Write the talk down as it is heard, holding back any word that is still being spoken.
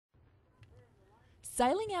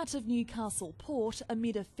sailing out of Newcastle Port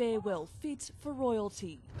amid a farewell fit for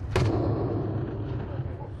royalty.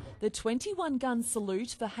 The 21-gun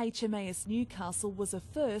salute for HMAS Newcastle was a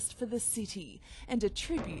first for the city and a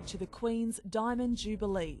tribute to the Queen's Diamond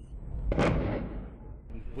Jubilee.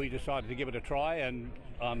 We decided to give it a try, and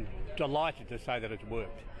I'm delighted to say that it's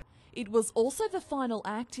worked. It was also the final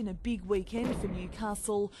act in a big weekend for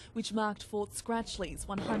Newcastle, which marked Fort Scratchley's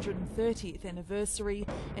 130th anniversary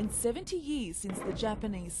and 70 years since the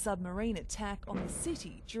Japanese submarine attack on the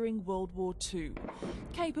city during World War II.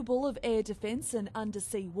 Capable of air defence and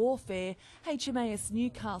undersea warfare, HMAS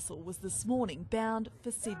Newcastle was this morning bound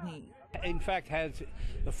for Sydney. In fact, has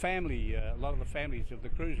the family, a lot of the families of the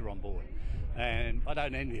crews are on board, and I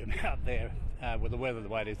don't envy them out there with the weather the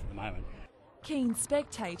way it is at the moment. Keen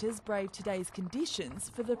spectators braved today's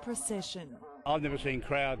conditions for the procession. I've never seen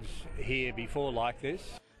crowds here before like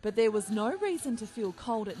this. But there was no reason to feel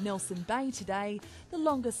cold at Nelson Bay today. The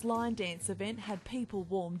longest line dance event had people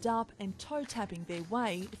warmed up and toe-tapping their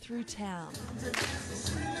way through town.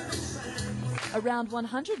 Around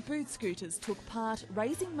 100 boot scooters took part,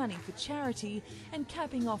 raising money for charity and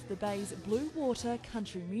capping off the Bay's Blue Water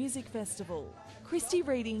Country Music Festival. Christy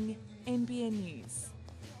Reading, NBN News.